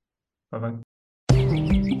 Bye-bye.